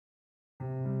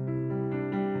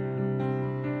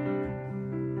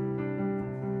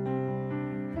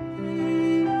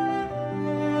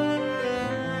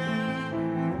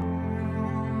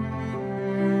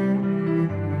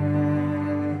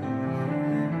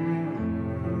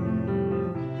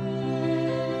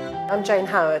I'm Jane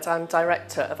Howard, I'm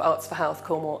Director of Arts for Health,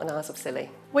 Cornwall and Isles of Scilly.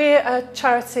 We're a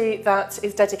charity that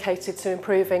is dedicated to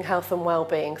improving health and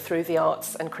wellbeing through the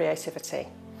arts and creativity.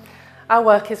 Our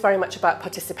work is very much about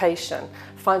participation,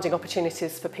 finding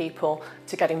opportunities for people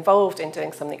to get involved in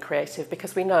doing something creative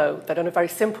because we know that on a very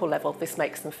simple level this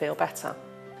makes them feel better.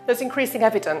 There's increasing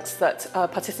evidence that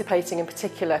participating in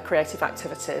particular creative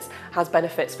activities has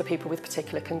benefits for people with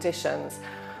particular conditions.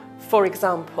 For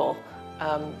example,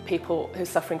 people who are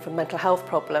suffering from mental health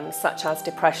problems such as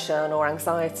depression or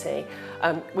anxiety,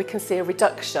 we can see a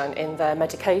reduction in their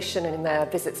medication and in their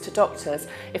visits to doctors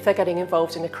if they're getting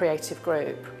involved in a creative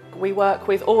group. We work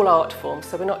with all art forms,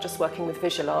 so we're not just working with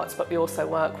visual arts, but we also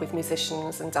work with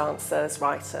musicians and dancers,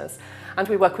 writers, and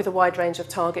we work with a wide range of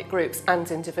target groups and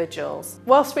individuals.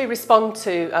 Whilst we respond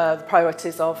to the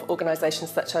priorities of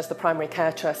organisations such as the Primary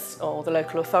Care Trust or the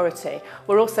local authority,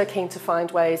 we're also keen to find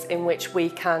ways in which we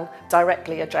can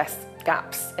directly address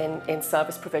gaps in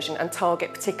service provision and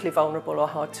target particularly vulnerable or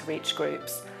hard to reach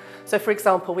groups. So for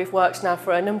example, we've worked now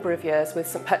for a number of years with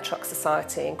St Petrock's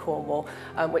Society in Cornwall,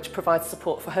 which provides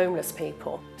support for homeless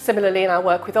people. Similarly, in our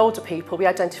work with older people, we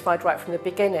identified right from the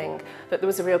beginning that there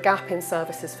was a real gap in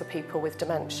services for people with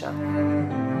dementia.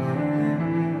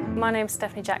 My name's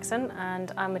Stephanie Jackson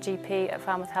and I'm a GP at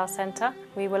Falmouth Health Centre.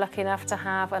 We were lucky enough to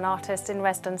have an artist in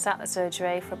residence at the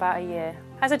surgery for about a year.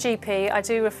 As a GP, I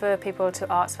do refer people to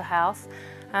Arts for Health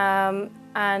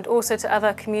and also to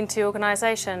other community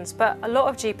organisations, but a lot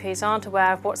of GPs aren't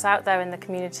aware of what's out there in the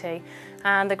community,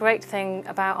 and the great thing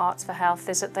about Arts for Health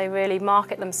is that they really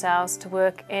market themselves to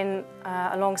work in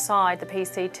alongside the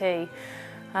PCT,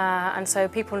 and so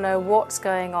people know what's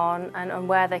going on and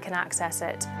where they can access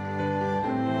it.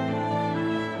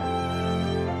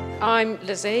 I'm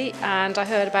Lizzie and I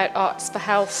heard about Arts for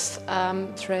Health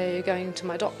through going to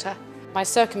my doctor. My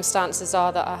circumstances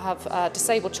are that I have a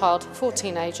disabled child, 4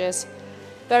 teenagers,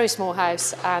 very small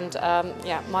house, and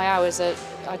my hours are,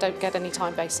 I don't get any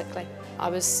time basically. I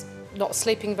was not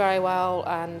sleeping very well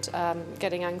and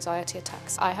getting anxiety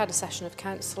attacks. I had a session of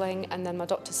counselling and then my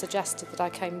doctor suggested that I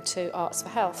came to Arts for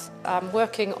Health. I'm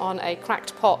working on a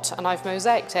cracked pot and I've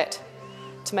mosaicked it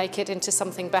to make it into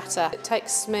something better. It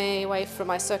takes me away from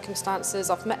my circumstances.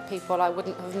 I've met people I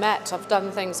wouldn't have met, I've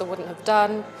done things I wouldn't have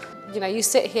done. You know, you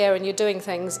sit here and you're doing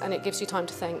things and it gives you time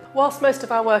to think. Whilst most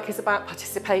of our work is about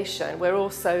participation, we're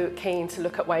also keen to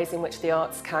look at ways in which the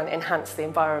arts can enhance the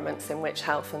environments in which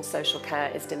health and social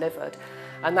care is delivered.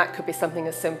 And that could be something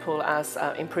as simple as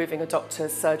improving a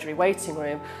doctor's surgery waiting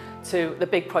room to the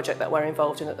big project that we're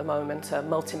involved in at the moment, a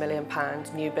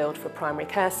multi-million-pound new build for a primary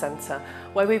care centre,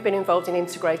 where we've been involved in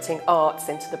integrating arts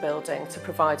into the building to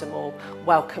provide a more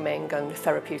welcoming and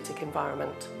therapeutic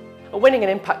environment. Winning an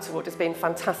Impact Award has been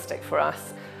fantastic for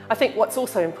us. I think what's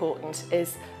also important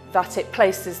is that it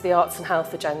places the arts and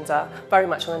health agenda very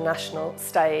much on a national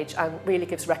stage and really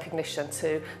gives recognition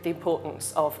to the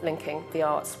importance of linking the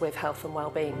arts with health and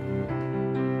wellbeing.